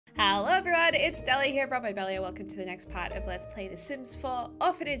Hello everyone, it's Deli here from my belly and welcome to the next part of Let's Play The Sims 4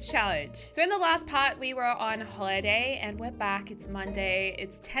 Orphanage Challenge. So in the last part we were on holiday and we're back. It's Monday,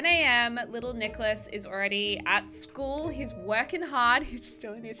 it's 10 a.m. Little Nicholas is already at school. He's working hard. He's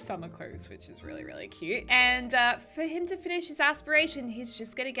still in his summer clothes, which is really cute. And for him to finish his aspiration, he's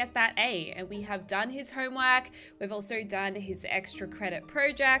just gonna get that A. And we have done his homework. We've also done his extra credit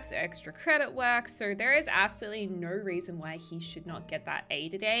projects, extra credit work. So there is absolutely no reason why he should not get that A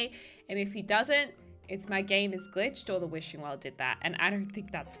today. And if he doesn't, it's my game is glitched or the wishing well did that. And I don't think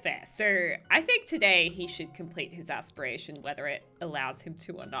that's fair. So I think today he should complete his aspiration, whether it allows him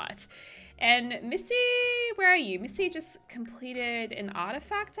to or not. And Missy, where are you? Missy just completed an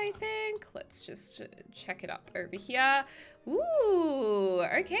artifact, I think. Let's just check it up over here. Ooh,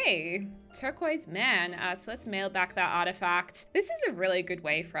 okay. Turquoise man. So let's mail back that artifact. This is a really good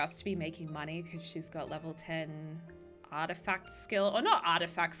way for us to be making money because she's got level 10 artifact skill, or not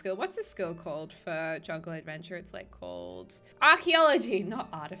artifact skill. What's the skill called for jungle adventure? It's like called archaeology, not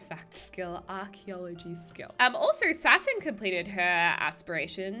artifact skill, archaeology skill. Also Saturn completed her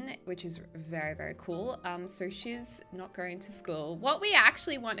aspiration, which is very cool. So she's not going to school. What we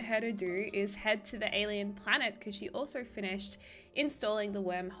actually want her to do is head to the alien planet because she also finished installing the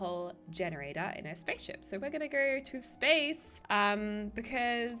wormhole generator in her spaceship. So we're gonna go to space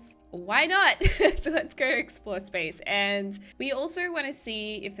because why not? So let's go explore space. And we also want to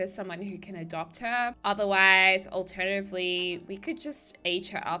see if there's someone who can adopt her. Otherwise, alternatively, we could just age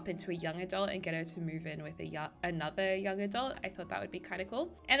her up into a young adult and get her to move in with another young adult. I thought that would be kind of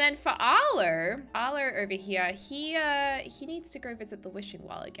cool. And then for Arlo over here, he needs to go visit the wishing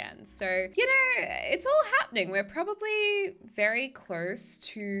well again. So, you know, it's all happening. We're probably very close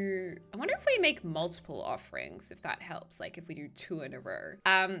to, I wonder if we make multiple offerings, if that helps. Like if we do 2 in a row.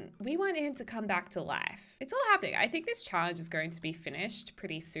 We want him to come back to life. It's all happening. I think this challenge is going to be finished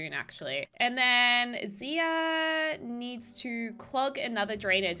pretty soon, actually. And then Zia needs to clog another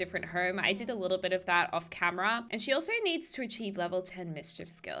drain at a different home. I did a little bit of that off camera. And she also needs to achieve level 10 mischief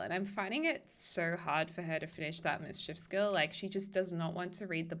skill. And I'm finding it so hard for her to finish that mischief skill. Like she just does not want to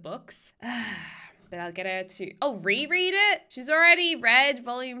read the books. But I'll get her to, reread it? She's already read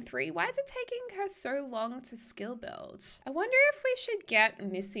volume 3. Why is it taking her so long to skill build? I wonder if we should get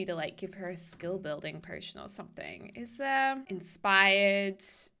Missy to like give her a skill building potion or something. Is there inspired?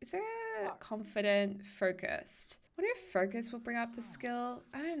 Is there confident, focused? I wonder if focus will bring up the skill.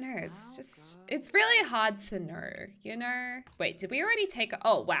 I don't know. It's really hard to know, you know? Wait, did we already take,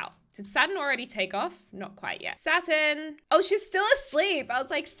 oh, wow. Did Saturn already take off? Not quite yet. Saturn. Oh, she's still asleep. I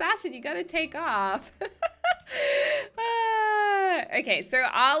was like, Saturn, you gotta take off. Okay, so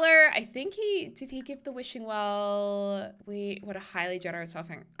Arlo, I think did he give the wishing well? What a highly generous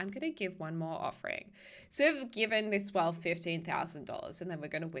offering. I'm gonna give one more offering. So we've given this well $15,000 and then we're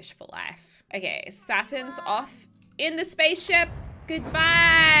gonna wish for life. Okay, Saturn's off in the spaceship.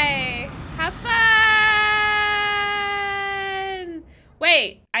 Goodbye. Have fun.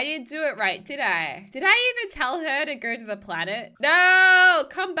 Wait, I didn't do it right, did I? Did I even tell her to go to the planet? No,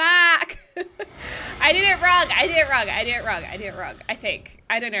 come back. I did it wrong. I did it wrong, I think.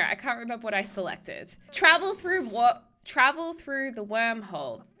 I don't know. I can't remember what I selected. Travel through the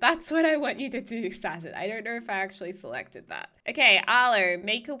wormhole. That's what I want you to do, Saturn. I don't know if I actually selected that. Okay, Arlo,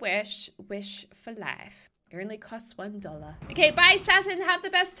 make a wish. Wish for life. It only costs $1. Okay, bye Saturn, have the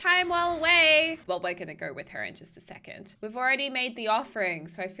best time while away. Well, we're gonna go with her in just a second. We've already made the offering,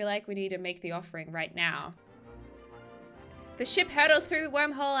 so I feel like we need to make the offering right now. The ship hurtles through the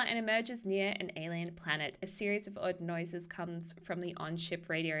wormhole and emerges near an alien planet. A series of odd noises comes from the on-ship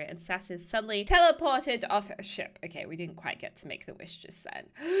radio and Saturn is suddenly teleported off her ship. Okay, we didn't quite get to make the wish just then.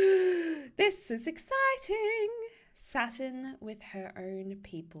 This is exciting. Saturn with her own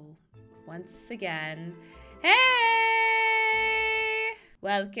people. Once again. Hey!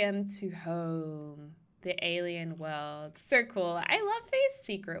 Welcome to home. The alien world. So cool. I love these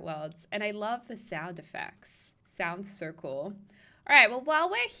secret worlds and I love the sound effects. Sounds so cool. All right, well, while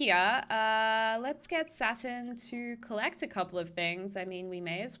we're here, let's get Saturn to collect a couple of things. I mean, we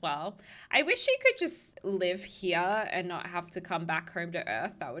may as well. I wish she could just live here and not have to come back home to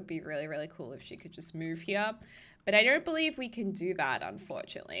Earth. That would be really cool if she could just move here. But I don't believe we can do that,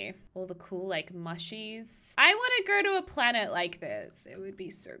 unfortunately. All the cool, like, mushies. I want to go to a planet like this. It would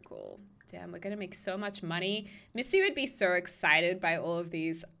be so cool. Damn, we're going to make so much money. Missy would be so excited by all of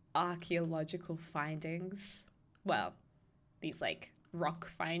these archaeological findings. Well, these, like, rock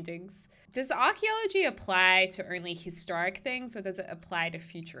findings. Does archaeology apply to only historic things or does it apply to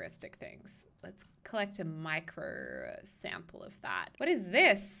futuristic things? Let's collect a micro sample of that. What is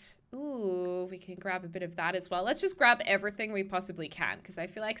this? Ooh, we can grab a bit of that as well. Let's just grab everything we possibly can because I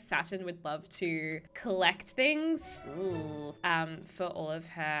feel like Saturn would love to collect things. Ooh. For all of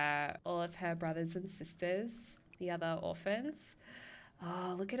her brothers and sisters, the other orphans.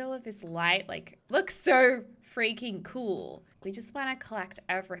 Oh, look at all of this light. Like, looks so freaking cool. We just want to collect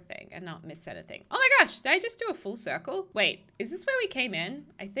everything and not miss anything. Oh my gosh, did I just do a full circle? Wait, is this where we came in?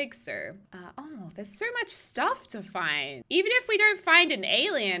 I think so. Oh, there's so much stuff to find. Even if we don't find an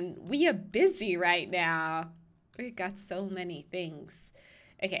alien, we are busy right now. We've got so many things.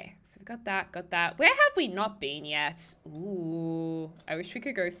 Okay, so we've got that. Where have we not been yet? Ooh, I wish we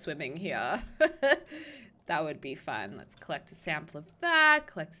could go swimming here. That would be fun. Let's collect a sample of that,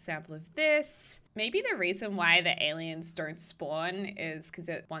 collect a sample of this. Maybe the reason why the aliens don't spawn is because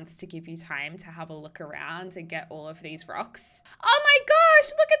it wants to give you time to have a look around and get all of these rocks. Oh my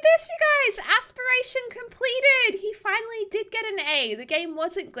gosh, look at this, you guys. Aspiration completed. He finally did get an A. The game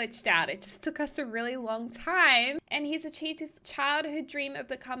wasn't glitched out. It just took us a really long time. And he's achieved his childhood dream of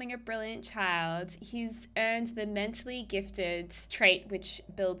becoming a brilliant child. He's earned the mentally gifted trait, which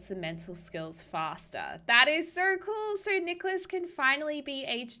builds the mental skills faster. That is so cool. So Nicholas can finally be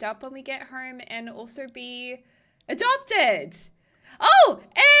aged up when we get home and also be adopted. Oh,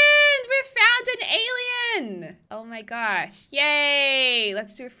 and we found an alien. Oh my gosh. Yay.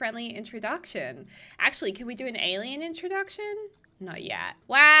 Let's do a friendly introduction. Actually, can we do an alien introduction? Not yet.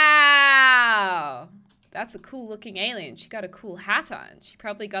 Wow. That's a cool looking alien. She got a cool hat on. She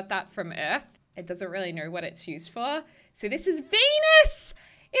probably got that from Earth. It doesn't really know what it's used for. So this is Venus.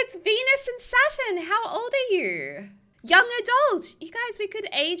 It's Venus and Saturn. How old are you? Young adult. You guys, we could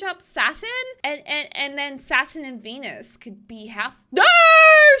age up Saturn and then Saturn and Venus could be house. No,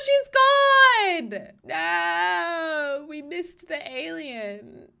 she's gone. No, we missed the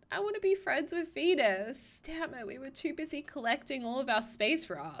alien. I want to be friends with Venus. Damn it, we were too busy collecting all of our space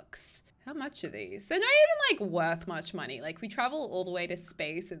rocks. How much are these? They're not even like worth much money. Like we travel all the way to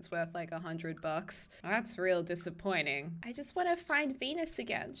space. It's worth like $100. That's real disappointing. I just want to find Venus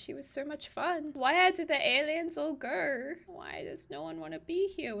again. She was so much fun. Where did the aliens all go? Why does no one want to be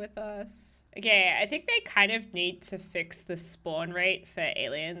here with us? Okay, I think they kind of need to fix the spawn rate for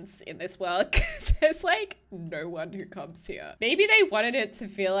aliens in this world because there's like no one who comes here. Maybe they wanted it to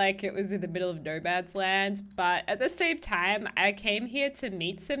feel like it was in the middle of no man's land, but at the same time, I came here to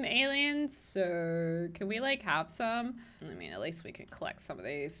meet some aliens, so can we like have some? I mean, at least we can collect some of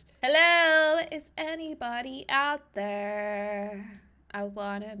these. Hello, is anybody out there? I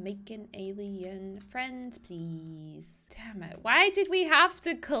wanna make an alien friend, please. Damn it. Why did we have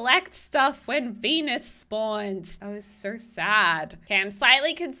to collect stuff when Venus spawned? I was so sad. Okay, I'm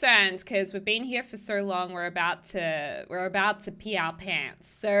slightly concerned because we've been here for so long, we're about to pee our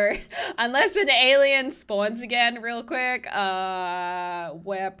pants. So unless an alien spawns again real quick,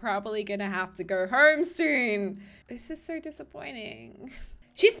 we're probably gonna have to go home soon. This is so disappointing.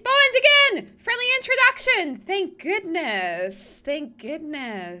 She spawned again! Friendly introduction! Thank goodness. Thank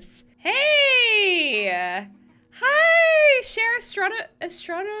goodness. Hey! Hi! Share astronomy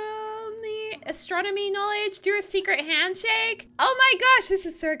knowledge? Do a secret handshake? Oh my gosh, this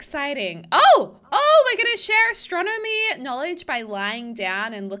is so exciting. Oh, we're gonna share astronomy knowledge by lying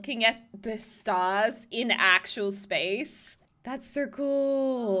down and looking at the stars in actual space. That's so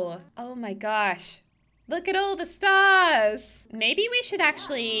cool. Oh my gosh. Look at all the stars. Maybe we should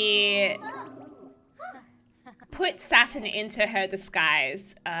actually put Saturn into her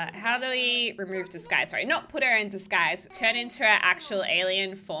disguise. How do we remove disguise? Sorry, not put her in disguise. Turn into her actual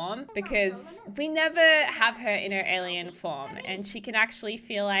alien form because we never have her in her alien form and she can actually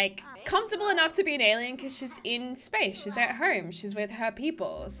feel like comfortable enough to be an alien because she's in space. She's at home. She's with her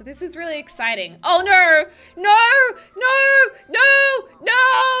people. So this is really exciting. Oh no! No! No! No!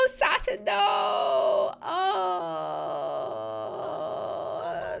 No! Saturn, no!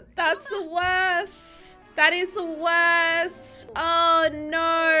 Oh, that's the worst. That is the worst. Oh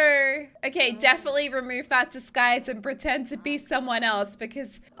no. Okay, definitely remove that disguise and pretend to be someone else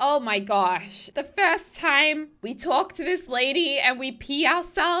because, oh my gosh. The first time we talk to this lady and we pee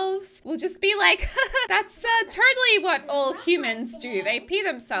ourselves, we'll just be like, that's totally what all humans do. They pee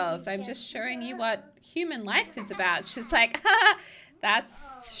themselves. I'm just showing you what human life is about. She's like,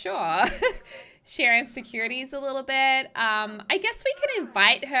 that's sure. Share insecurities a little bit. I guess we can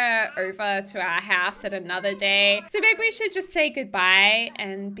invite her over to our house at another day. So maybe we should just say goodbye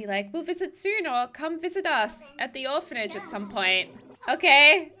and be like, we'll visit soon or come visit us at the orphanage at some point.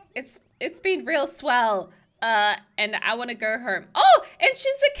 Okay, it's been real swell. And I want to go home. Oh, and she's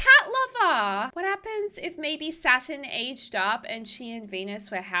a cat lover. What happens if maybe Saturn aged up and she and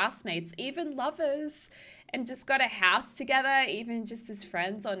Venus were housemates, even lovers, and just got a house together, even just as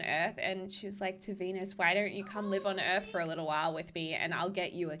friends on Earth? And she was like to Venus, why don't you come live on Earth for a little while with me and I'll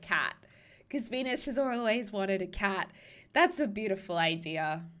get you a cat? Because Venus has always wanted a cat. That's a beautiful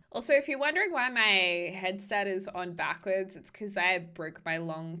idea. Also, if you're wondering why my headset is on backwards, it's because I broke my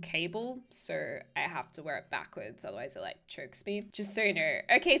long cable, so I have to wear it backwards, otherwise it like chokes me. Just so you know.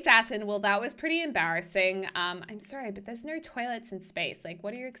 Okay, Saturn, well that was pretty embarrassing. I'm sorry, but there's no toilets in space. Like,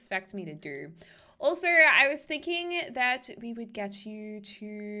 what do you expect me to do? Also, I was thinking that we would get you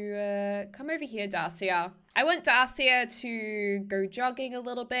to come over here, Darcia. I want Darcia to go jogging a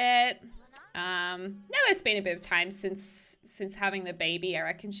little bit. Now it's been a bit of time since having the baby. I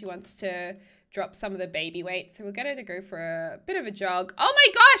reckon she wants to drop some of the baby weight, so we'll get her to go for a bit of a jog. Oh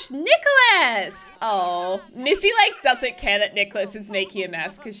my gosh, Nicholas! Oh, Missy like doesn't care that Nicholas is making a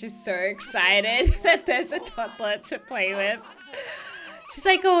mess because she's so excited that there's a toddler to play with. She's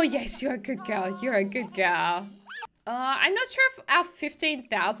like, oh yes, you're a good girl, you're a good girl. I'm not sure if our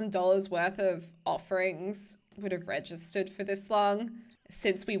 $15,000 worth of offerings would have registered for this long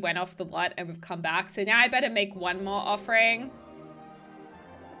since we went off the lot and we've come back. So now I better make one more offering.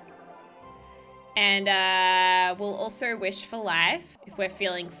 And we'll also wish for life if we're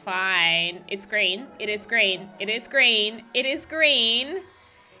feeling fine. It's green. It is green. It is green. It is green.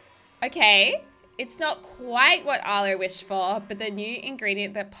 Okay. It's not quite what Arlo wished for, but the new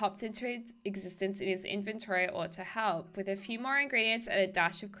ingredient that popped into its existence in his inventory ought to help. With a few more ingredients and a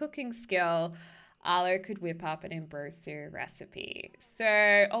dash of cooking skill, Arlo could whip up an ambrosia recipe.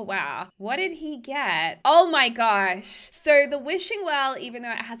 So, oh wow. What did he get? Oh my gosh. So the wishing well, even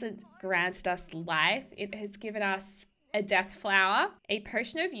though it hasn't granted us life, it has given us a death flower, a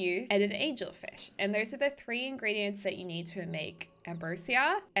potion of youth, and an angelfish. And those are the 3 ingredients that you need to make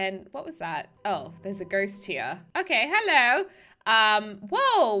ambrosia. And what was that? Oh, there's a ghost here. Okay, hello.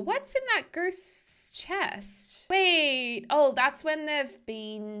 Whoa, what's in that ghost's chest? Wait, oh, that's when they've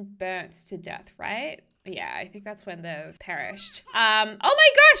been burnt to death, right? Yeah, I think that's when they've perished. Oh my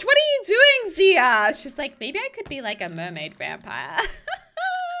gosh, what are you doing, Zia? She's like, maybe I could be like a mermaid vampire.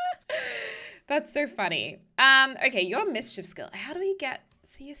 That's so funny. Okay, your mischief skill. How do we get...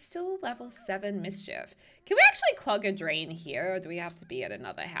 So you're still level 7 mischief. Can we actually clog a drain here, or do we have to be at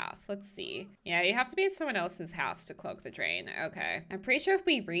another house? Let's see. Yeah, you have to be at someone else's house to clog the drain. Okay. I'm pretty sure if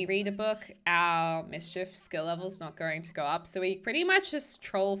we reread a book, our mischief skill level's not going to go up. So we pretty much just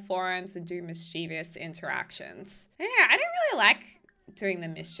troll forums and do mischievous interactions. Yeah, I don't really like doing the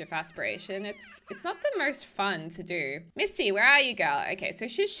mischief aspiration. It's not the most fun to do. Missy, where are you, girl? Okay, so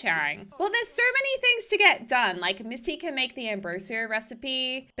she's sharing. Well, there's so many things to get done. Like, Missy can make the ambrosia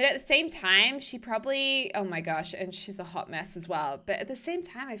recipe, but at the same time, she probably, oh my gosh, and she's a hot mess as well. But at the same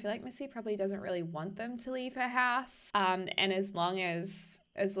time, I feel like Missy probably doesn't really want them to leave her house. And as long as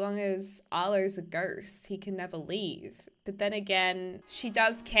Arlo's a ghost, he can never leave. But then again, she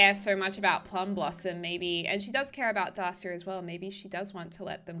does care so much about Plum Blossom, maybe, and she does care about Darcia as well. Maybe she does want to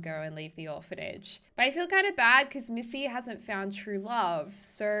let them go and leave the orphanage. But I feel kind of bad because Missy hasn't found true love,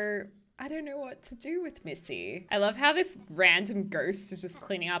 so I don't know what to do with Missy. I love how this random ghost is just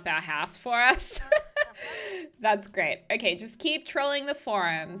cleaning up our house for us. That's great. Okay, just keep trolling the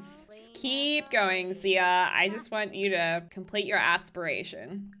forums. Just keep going, Zia. I just want you to complete your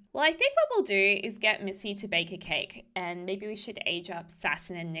aspiration. Well, I think what we'll do is get Missy to bake a cake, and maybe we should age up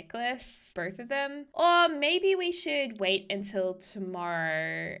Saturn and Nicholas, both of them. Or maybe we should wait until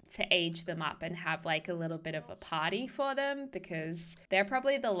tomorrow to age them up and have like a little bit of a party for them, because they're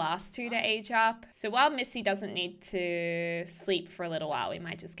probably the last 2 to age up. So while Missy doesn't need to sleep for a little while, we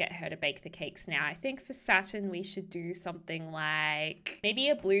might just get her to bake the cakes now. I think for Saturn, we should do something like maybe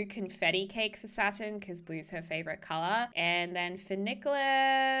a blue confetti cake for Saturn, because blue's her favorite color. And then for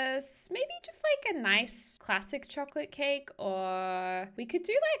Nicholas, maybe just like a nice classic chocolate cake, or we could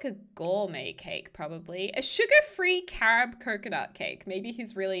do like a gourmet cake, probably. A sugar-free carob coconut cake. Maybe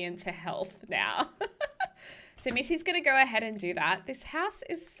he's really into health now. So Missy's gonna go ahead and do that. This house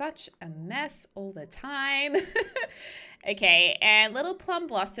is such a mess all the time. Okay, and little Plum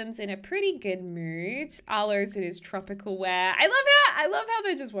Blossom's in a pretty good mood. Arlo's in his tropical wear. I love how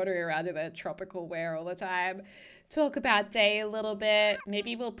they're just wandering around in their tropical wear all the time. Talk about day a little bit.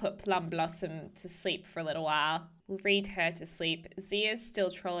 Maybe we'll put Plum Blossom to sleep for a little while. We'll read her to sleep. Zia's still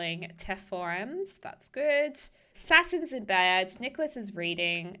trolling forums. That's good. Saturn's in bed. Nicholas is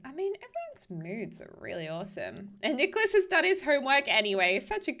reading. I mean, everyone's moods are really awesome. And Nicholas has done his homework anyway.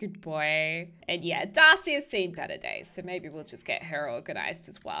 Such a good boy. And yeah, Darcy has seen better days, so maybe we'll just get her organized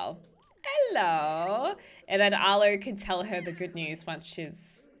as well. Hello. And then Arlo can tell her the good news once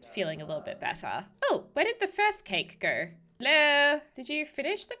she's feeling a little bit better. Oh, where did the first cake go? Hello? Did you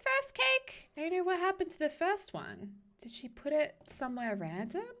finish the first cake? I don't know what happened to the first one. Did she put it somewhere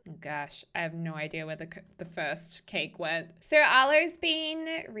random? Oh gosh, I have no idea where the first cake went. So Arlo's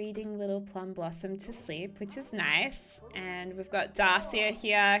been reading Little Plum Blossom to sleep, which is nice. And we've got Darcia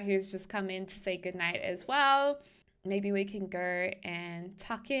here, who's just come in to say goodnight as well. Maybe we can go and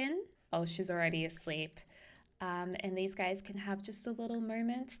tuck in. Oh, she's already asleep. And these guys can have just a little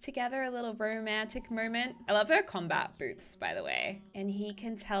moment together, a little romantic moment. I love her combat boots, by the way. And he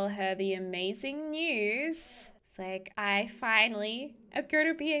can tell her the amazing news. It's like, I finally am going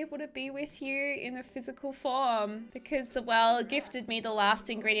to be able to be with you in a physical form because the well gifted me the last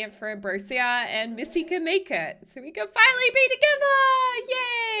ingredient for ambrosia and Missy can make it. So we can finally be together!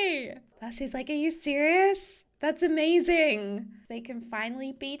 Yay! Darcy's like, are you serious? That's amazing. They can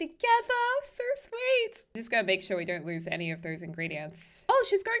finally be together. So sweet. Just gotta make sure we don't lose any of those ingredients. Oh,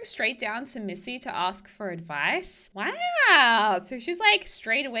 she's going straight down to Missy to ask for advice. Wow. So she's like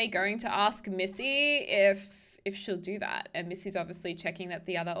straight away going to ask Missy if she'll do that. And Missy's obviously checking that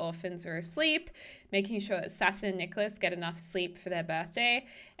the other orphans are asleep, making sure that Saturn and Nicholas get enough sleep for their birthday,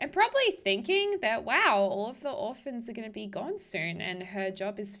 and probably thinking that, wow, all of the orphans are going to be gone soon and her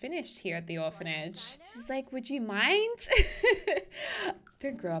job is finished here at the orphanage. She's like, would you mind?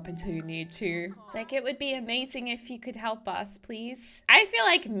 Don't grow up until you need to. It's like, it would be amazing if you could help us, please. I feel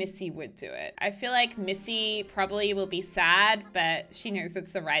like Missy would do it. I feel like Missy probably will be sad, but she knows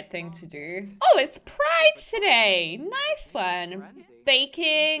it's the right thing to do. Oh, it's Pride today. Nice one.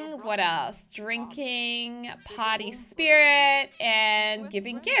 Baking, what else? Drinking, party spirit, and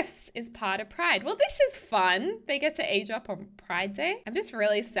giving gifts is part of Pride. Well, this is fun. They get to age up on Pride Day. I'm just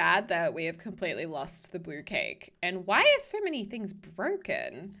really sad that we have completely lost the blue cake. And why are so many things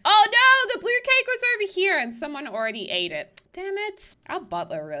broken? Oh no, the blue cake was over here and someone already ate it. Damn it. Our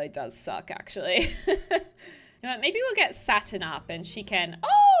butler really does suck, actually. You know what, maybe we'll get Saturn up and she can,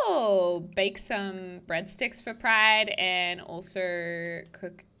 bake some breadsticks for Pride and also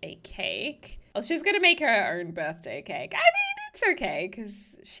cook a cake. Oh, she's gonna make her own birthday cake. I mean, it's okay, because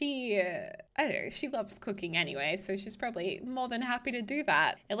she, I don't know, she loves cooking anyway, so she's probably more than happy to do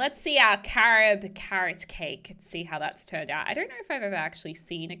that. And let's see our carob carrot cake and see how that's turned out. I don't know if I've ever actually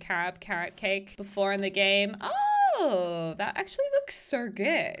seen a carob carrot cake before in the game. Oh, that actually looks so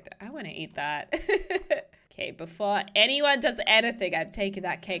good. I want to eat that. Okay, before anyone does anything, I'm taking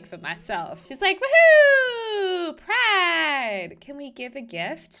that cake for myself. She's like, woohoo! Pride! Can we give a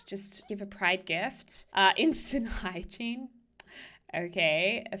gift? Just give a Pride gift. Instant hygiene.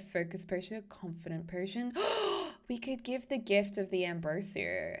 Okay, a focus potion, a confident potion. We could give the gift of the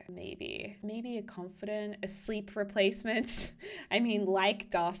ambrosia, maybe. Maybe a confident, a sleep replacement. I mean, like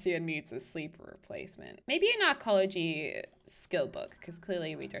Darcia needs a sleep replacement. Maybe a narcology skill book, because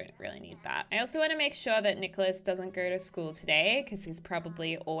clearly we don't really need that. I also want to make sure that Nicholas doesn't go to school today, because he's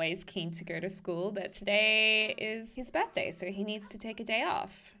probably always keen to go to school, but today is his birthday, so he needs to take a day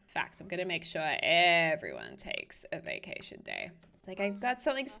off. In fact, I'm going to make sure everyone takes a vacation day. It's like, I've got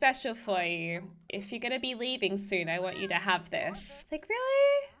something special for you. If you're going to be leaving soon, I want you to have this. It's like,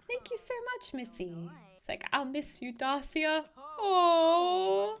 really? Thank you so much, Missy. It's like, I'll miss you, Darcia.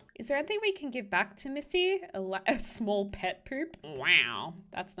 Oh. Is there anything we can give back to Missy? A small pet poop? Wow,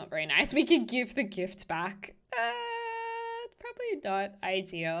 that's not very nice. We can give the gift back. Probably not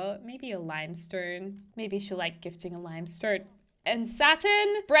ideal. Maybe a limestone. Maybe she'll like gifting a limestone. And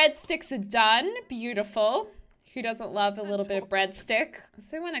Saturn, breadsticks are done. Beautiful. Who doesn't love a little bit of breadstick? I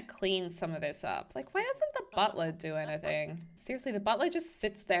so want to clean some of this up. Like, why doesn't the butler do anything? Seriously, the butler just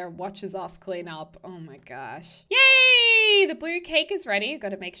sits there and watches us clean up. Oh my gosh. Yay! The blue cake is ready. Got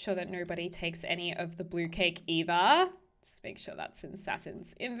to make sure that nobody takes any of the blue cake either. Just make sure that's in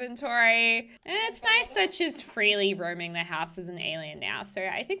Saturn's inventory. And it's nice that she's freely roaming the house as an alien now. So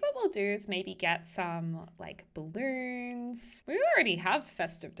I think what we'll do is maybe get some like balloons. We already have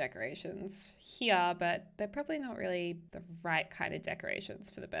festive decorations here, but they're probably not really the right kind of decorations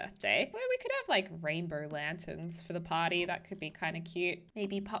for the birthday. Well, we could have like rainbow lanterns for the party. That could be kind of cute.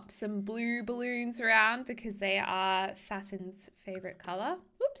 Maybe pop some blue balloons around because they are Saturn's favorite color.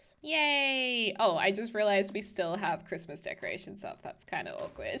 Oops. Yay. Oh, I just realized we still have Christmas decorations up. That's kind of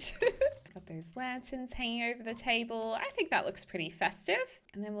awkward. Got those lanterns hanging over the table. I think that looks pretty festive.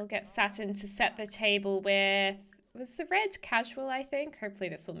 And then we'll get Saturn to set the table with, was the red casual, I think? Hopefully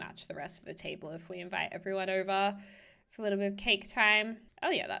this will match the rest of the table if we invite everyone over for a little bit of cake time. Oh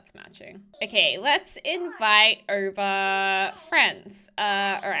yeah, that's matching. Okay, let's invite over friends.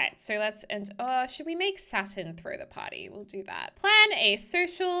 All right, so let's should we make Saturn throw the party? We'll do that. Plan a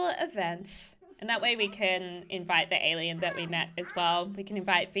social event. And that way we can invite the alien that we met as well. We can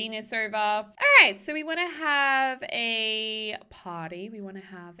invite Venus over. All right, so we want to have a party. We want to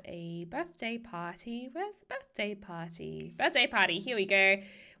have a birthday party. Where's the birthday party? Birthday party, here we go.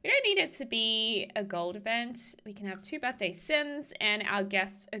 We don't need it to be a gold event. We can have 2 birthday sims and our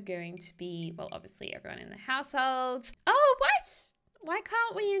guests are going to be, well, obviously everyone in the household. Oh, what? Why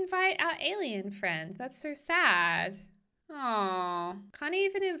can't we invite our alien friend? That's so sad. Oh, can't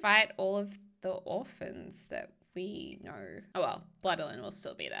even invite all of the orphans that we know. Oh well, Bloodlin will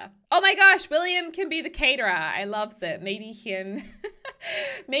still be there. Oh my gosh, William can be the caterer. I loves it. Maybe him,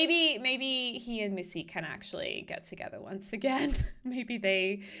 maybe he and Missy can actually get together once again.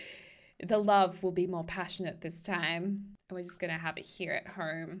 Maybe the love will be more passionate this time. And we're just gonna have it here at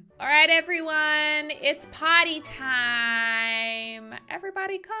home. All right, everyone, it's party time.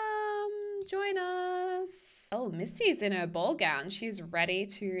 Everybody come, join us. Oh, Missy's in her ball gown. She's ready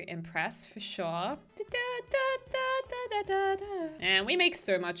to impress for sure. And we make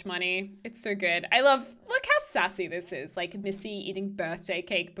so much money. It's so good. I love, look how sassy this is. Like Missy eating birthday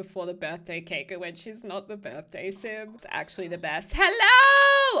cake before the birthday cake when she's not the birthday sim. It's actually the best.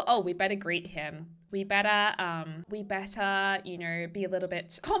 Hello! Oh, we better greet him. We better, you know, be a little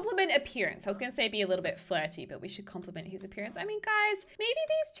bit, compliment appearance. I was gonna say be a little bit flirty, but we should compliment his appearance. I mean, guys, maybe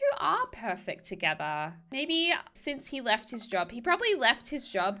these two are perfect together. Maybe since he left his job, he probably left his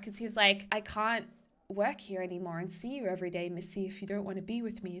job because he was like, I can't work here anymore and see you every day, Missy, if you don't want to be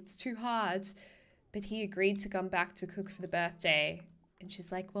with me. It's too hard. But he agreed to come back to cook for the birthday. And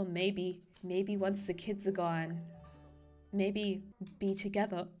she's like, well, maybe once the kids are gone, maybe be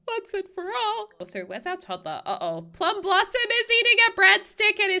together once and for all. Also, where's our toddler? Uh-oh. Plum Blossom is eating a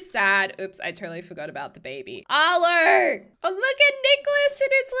breadstick and is sad. Oops, I totally forgot about the baby. Arlo! Oh, look at Nicholas in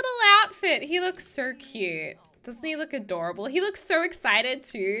his little outfit. He looks so cute. Doesn't he look adorable? He looks so excited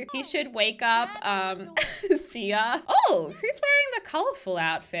too. He should wake up, Sia. Oh, who's wearing the colorful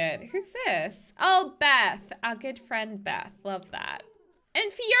outfit? Who's this? Oh, Beth, our good friend Beth. Love that. And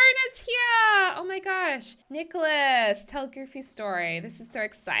Fiona's here! Oh my gosh. Nicholas, tell Goofy's story. This is so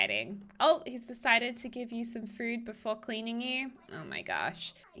exciting. Oh, he's decided to give you some food before cleaning you. Oh my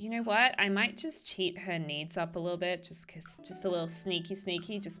gosh. You know what? I might just cheat her needs up a little bit just a little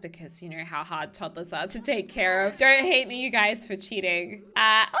sneaky, just because you know how hard toddlers are to take care of. Don't hate me, you guys, for cheating.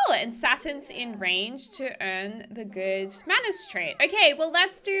 Oh, and Saturn's in range to earn the good manners trait. Okay, well,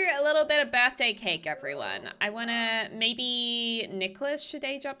 let's do a little bit of birthday cake, everyone. I wanna, maybe Nicholas should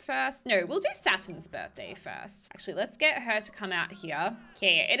age up first. No, we'll do Saturn's birthday first. Actually, let's get her to come out here.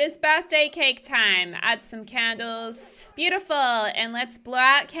 Okay, it is birthday cake time. Add some candles. Beautiful. And let's blow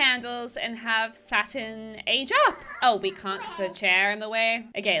out candles and have Saturn age up. Oh, we can't because the chair in the way.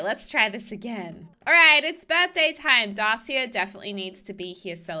 Okay, let's try this again. All right, it's birthday time. Darcia definitely needs to be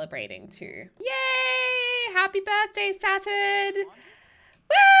here celebrating too. Yay! Happy birthday, Saturn!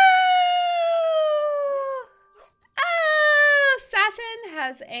 Woo! Saturn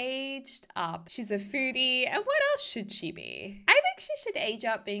has aged up. She's a foodie. And what else should she be? I think she should age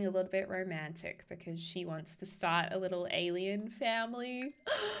up being a little bit romantic because she wants to start a little alien family.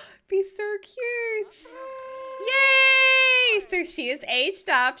 Be so cute. Yay! So she is aged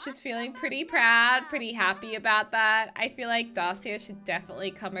up. She's feeling pretty proud, pretty happy about that. I feel like Darcia should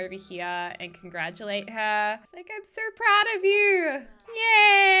definitely come over here and congratulate her. She's like, I'm so proud of you.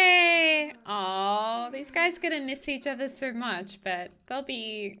 Yay! Oh, these guys are gonna miss each other so much, but I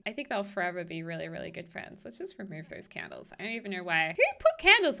think they'll forever be really, really good friends. Let's just remove those candles. I don't even know why. Who put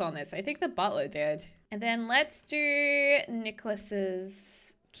candles on this? I think the butler did. And then let's do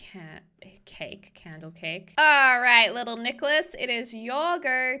Nicholas's candle cake. All right, little Nicholas, it is your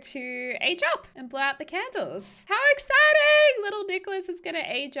go to age up and blow out the candles. How exciting! Little Nicholas is gonna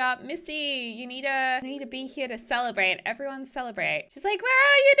age up. Missy, you need to be here to celebrate. Everyone celebrate. She's like, where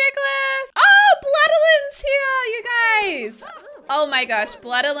are you, Nicholas? Oh, Bloodlin's here, you guys. Oh my gosh,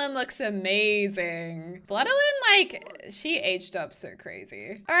 Bloodlin looks amazing. Bloodlin, like, she aged up so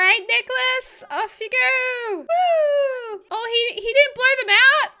crazy. All right, Nicholas, off you go. Woo! Oh, he didn't blow them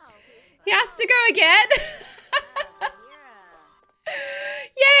out? He has to go again?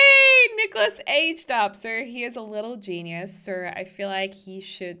 Yay! Nicholas aged up, so he is a little genius. So I feel like he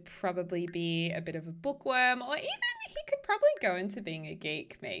should probably be a bit of a bookworm, or even he could probably go into being a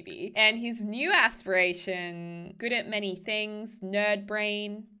geek, maybe. And his new aspiration, good at many things, nerd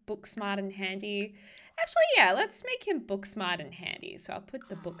brain, book smart and handy. Actually, yeah, let's make him book smart and handy. So I'll put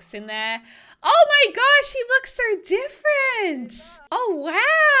the books in there. Oh my gosh, he looks so different. Oh,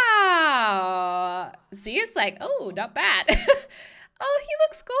 wow. Zia's like, oh, not bad. Oh, he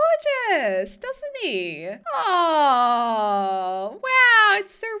looks gorgeous, doesn't he? Oh, wow.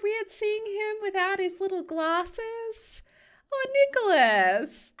 It's so weird seeing him without his little glasses. Oh,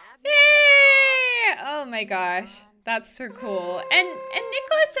 Nicholas. Yay! Oh my gosh. That's so cool. And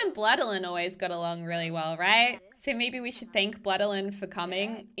Nicholas and Bloodalyn always got along really well, right? So maybe we should thank Bloodalyn for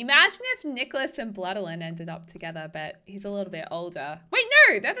coming. Imagine if Nicholas and Bloodalyn ended up together, but he's a little bit older. Wait,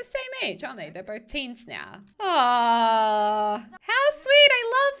 no, they're the same age, aren't they? They're both teens now. Aww, how sweet,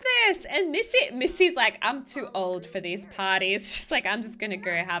 I love this. And Missy's like, I'm too old for these parties. She's like, I'm just gonna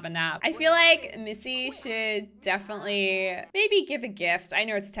go have a nap. I feel like Missy should definitely maybe give a gift. I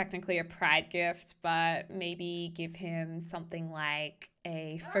know it's technically a pride gift, but maybe give him something like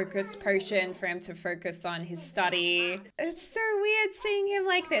a focus potion for him to focus on his study. It's so weird seeing him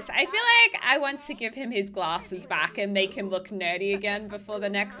like this. I feel like I want to give him his glasses back and make him look nerdy again before the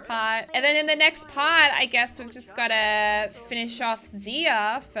next part. And then in the next part, I guess we've just got to finish off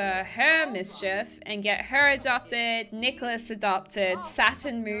Zia for her mischief and get her adopted, Nicholas adopted,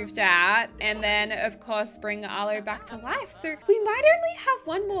 Saturn moved out, and then of course bring Arlo back to life. So we might only have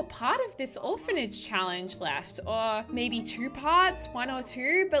one more part of this orphanage challenge left, or maybe 2 parts, 1 or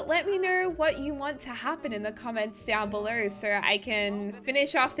 2, but let me know what you want to happen in the comments down below so I can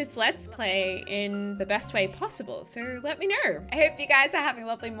finish off this Let's Play in the best way possible. So let me know. I hope you guys are having a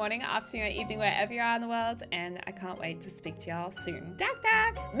lovely morning, afternoon, or evening, wherever you are in the world, and I can't wait to speak to y'all soon. Dak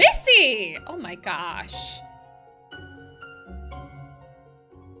Dak! Missy! Oh my gosh.